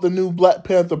about the new Black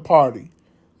Panther Party.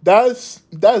 That's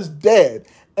dead.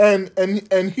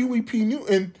 And Huey P.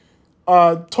 Newton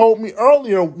told me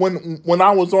earlier when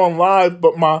I was on live,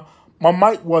 but my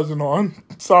mic wasn't on.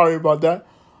 Sorry about that.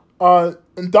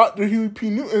 and Dr. Huey P.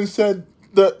 Newton said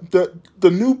the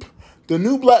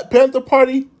new Black Panther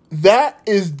Party, that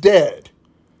is dead.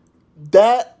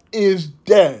 That is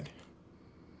dead.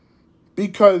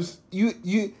 Because you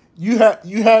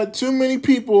had too many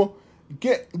people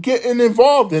getting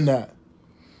involved in that.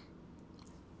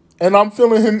 And I'm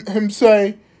feeling him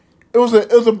say it was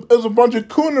a bunch of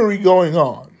coonery going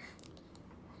on.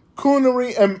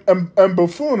 Coonery and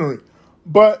buffoonery.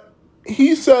 But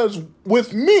he says,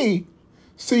 with me,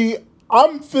 see,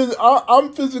 I'm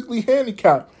physically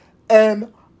handicapped,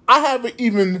 and I have an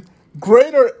even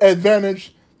greater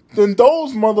advantage than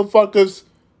those motherfuckers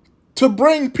to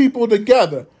bring people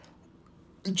together.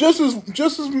 Just as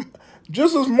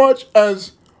much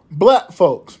as black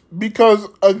folks. Because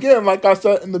again, like I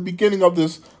said in the beginning of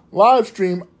this live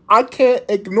stream, I can't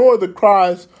ignore the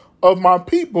cries of my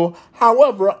people.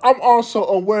 However, I'm also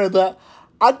aware that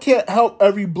I can't help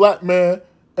every black man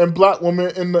and black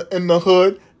woman in the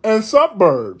hood and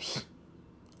suburbs.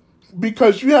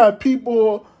 Because you have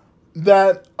people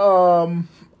that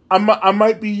I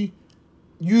might be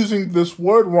using this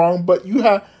word wrong, but you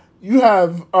have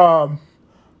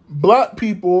black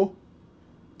people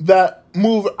that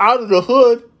move out of the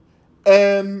hood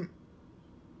and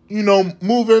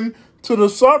move into the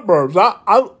suburbs.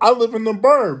 I live in the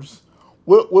burbs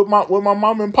with my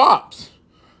mom and pops.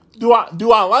 Do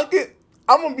I like it?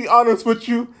 I'm gonna be honest with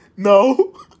you.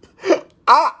 No.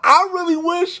 I really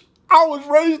wish I was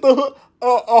raised a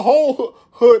whole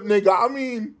hood nigga. I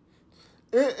mean,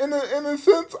 in a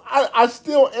sense, I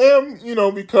still am,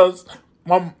 because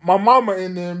my mama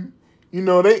and them,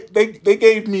 they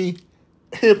gave me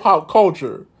hip hop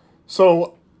culture.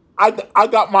 So I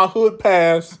got my hood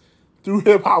pass through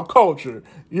hip hop culture.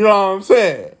 You know what I'm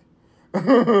saying?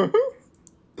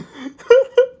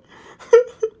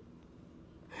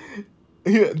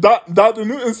 Yeah, Dr.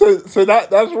 Newton said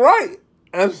that's right.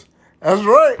 That's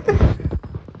right.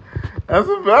 That's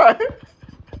a fact.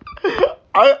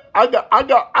 I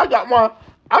got my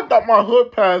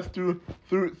hood pass through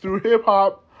hip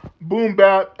hop, boom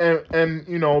bap, and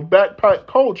backpack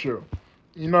culture.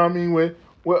 You know what I mean, with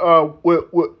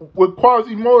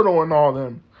Quasimodo and all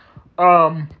them.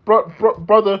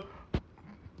 Brother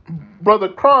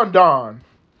Krondon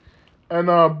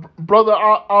and brother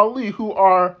Ali, who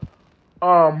are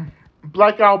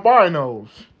black albinos.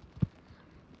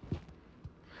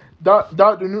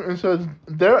 Dr. Newton says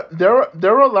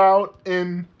they're allowed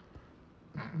in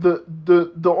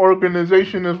the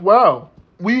organization as well.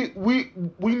 We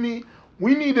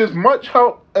need as much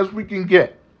help as we can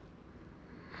get.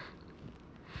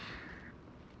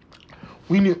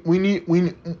 We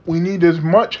need as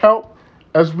much help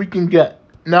as we can get.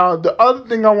 Now, the other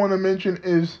thing I want to mention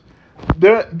is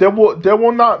there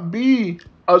will not be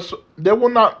a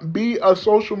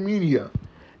social media.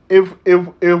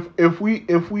 If we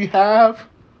have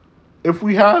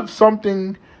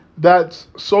something that's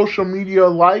social media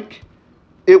like,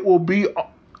 it will be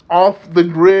off the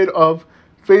grid of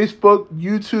Facebook,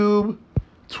 YouTube,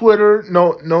 Twitter,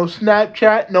 no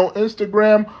Snapchat, no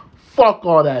Instagram. Fuck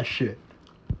all that shit.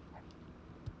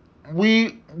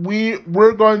 We're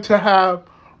going to have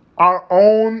our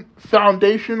own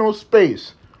foundational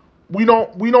space. We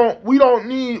don't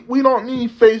need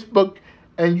Facebook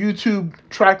and YouTube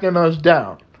tracking us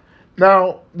down.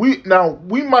 Now we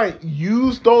might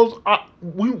use those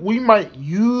we might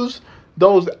use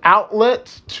those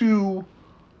outlets to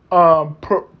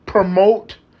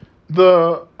promote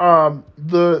the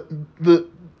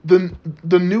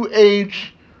new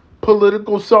age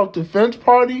political self-defense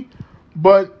party,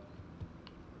 but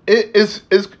it's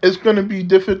going to be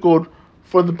difficult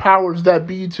for the powers that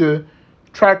be to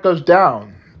track us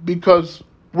down, because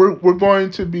we're going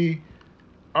to be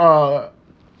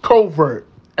covert.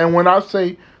 And when I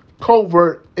say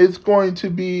covert, it's going to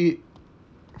be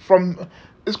from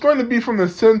the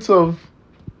sense of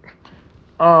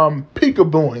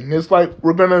peekabooing. It's like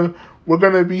we're gonna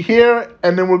be here,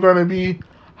 and then we're gonna be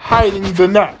hiding the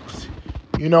next.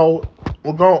 We're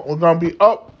gonna be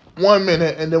up 1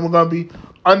 minute, and then we're gonna be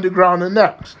underground the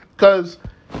next. Because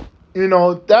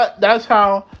that's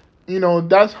how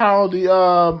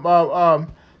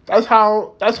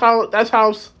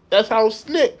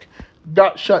SNCC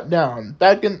got shut down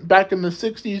back in the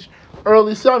 60s,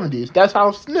 early 70s. That's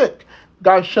how SNCC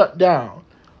got shut down.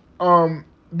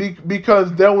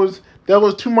 Because there was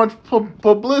too much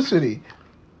publicity.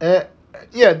 There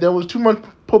was too much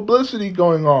publicity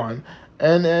going on,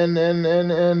 and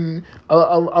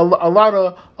a lot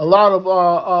of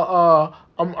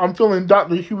I'm feeling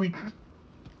Dr. Huey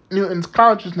Newton's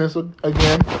consciousness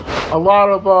again. A lot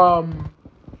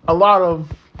of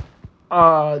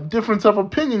difference of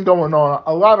opinion going on,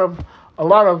 a lot of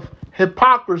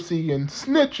hypocrisy and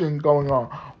snitching going on.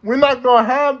 We're not gonna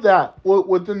have that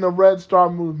within the Red Star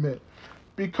movement,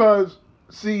 because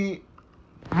see,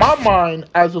 my mind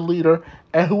as a leader,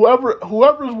 and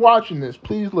whoever's watching this,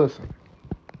 please listen.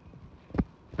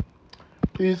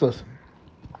 Please listen.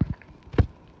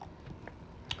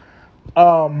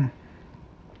 My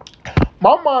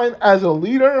mind as a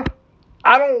leader,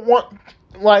 I don't want,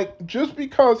 like, just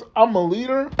because I'm a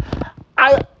leader,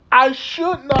 I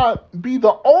should not be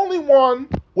the only one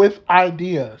with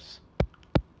ideas.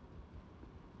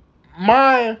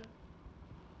 My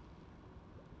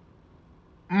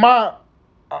my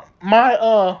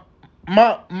my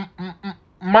my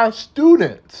my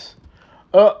students,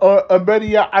 or better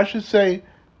yet, I should say,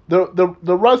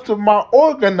 the rest of my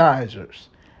organizers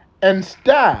and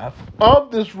staff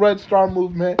of this Red Star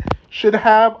movement should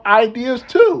have ideas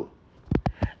too,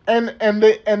 and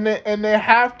they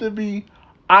have to be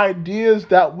ideas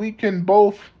that we can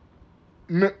both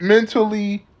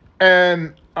mentally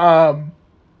and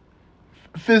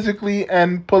physically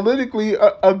and politically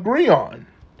agree on,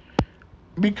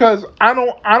 because I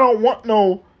don't want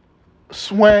no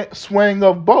swaying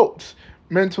of boats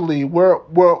mentally, where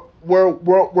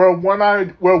one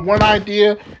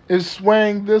idea is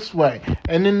swaying this way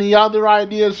and then the other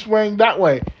idea is swaying that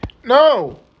way.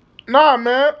 No, nah,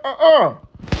 man,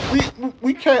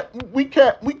 we can't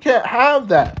have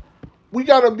that. We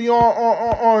gotta be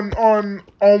on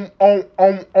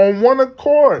one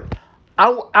accord.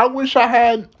 I wish I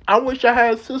had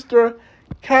Sister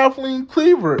Kathleen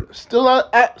Cleaver still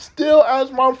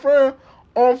as my friend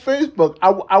on Facebook.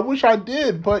 I wish I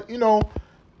did, but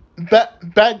back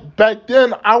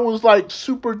then I was like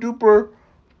super duper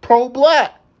pro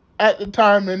black at the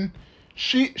time, and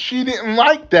she didn't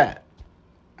like that.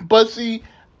 But see,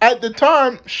 at the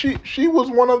time she was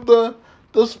one of the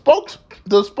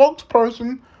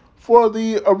spokesperson for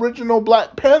the original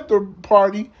Black Panther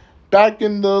Party back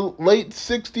in the late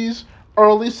 60s,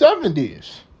 early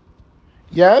 70s.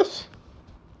 Yes?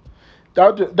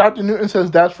 Dr. Newton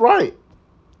says that's right.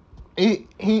 He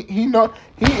knows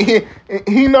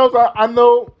I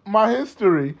know my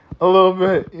history a little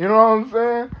bit. You know what I'm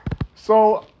saying?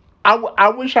 So I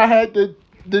wish I had the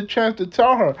chance to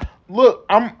tell her, look,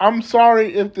 I'm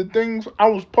sorry if the things I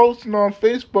was posting on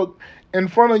Facebook in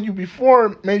front of you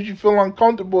before made you feel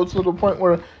uncomfortable to the point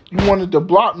where you wanted to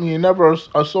block me and never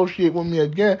associate with me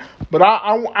again. But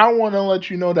I want to let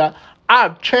you know that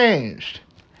I've changed,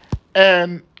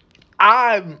 and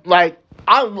I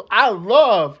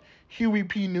love Huey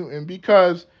P. Newton,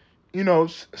 because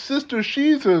Sister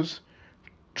Sheezus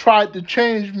tried to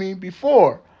change me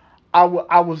before. I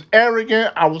was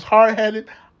arrogant. I was hard-headed.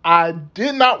 I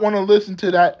did not want to listen to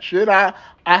that shit. I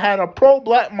had a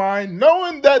pro-black mind,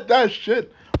 knowing that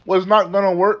shit was not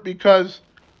gonna work, because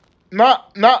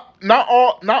not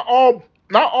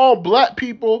all black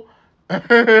people.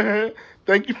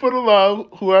 Thank you for the love,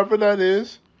 whoever that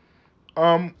is.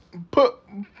 Put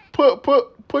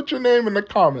your name in the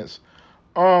comments.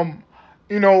 Back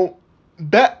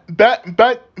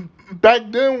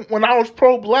then when I was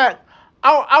pro-black,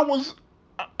 I was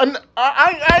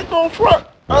I ain't gonna front.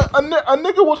 A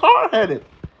nigga was hard-headed.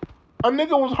 And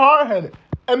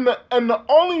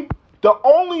the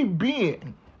only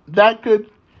being that could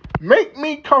make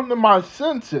me come to my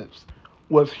senses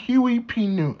was Huey P.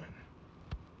 Newton.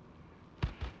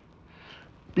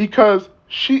 Because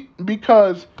she's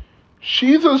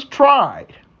just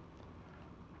tried.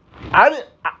 I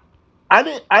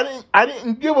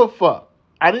didn't give a fuck.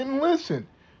 I didn't listen.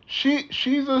 She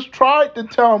just tried to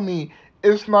tell me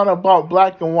it's not about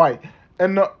black and white.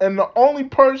 And the only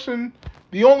person,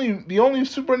 the only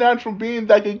supernatural being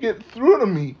that could get through to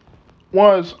me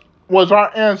was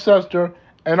our ancestor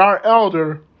and our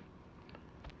elder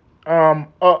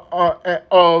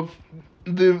of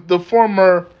the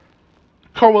former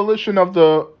coalition of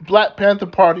the Black Panther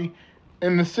Party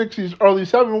in the 60s, early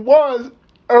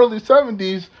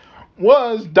 70s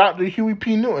was Dr. Huey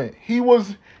P. Newton. He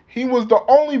was the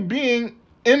only being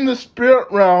in the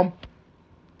spirit realm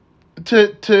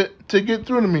to get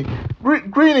through to me.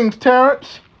 Greetings,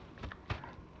 Terrence.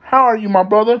 How are you, my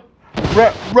brother?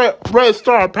 Red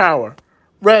Star Power.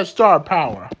 Red Star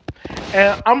Power.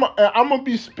 And I'm gonna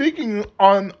be speaking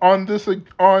on this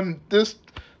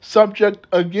subject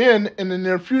again in the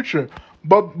near future.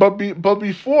 But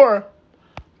before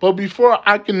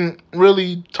I can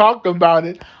really talk about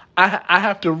it, I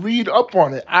have to read up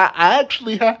on it. I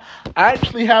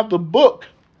actually have the book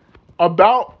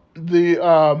about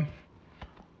the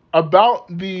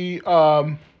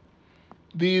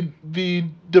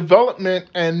development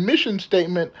and mission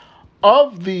statement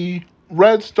of the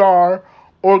Red Star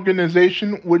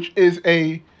organization, which is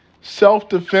a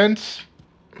self-defense,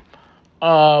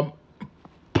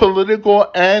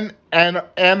 political and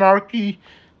anarchy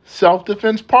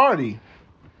self-defense party.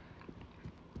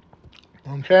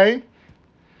 Okay?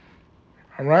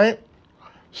 All right?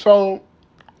 So,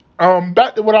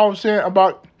 back to what I was saying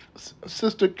about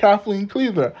Sister Kathleen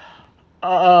Cleaver.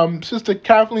 Sister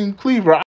Kathleen Cleaver,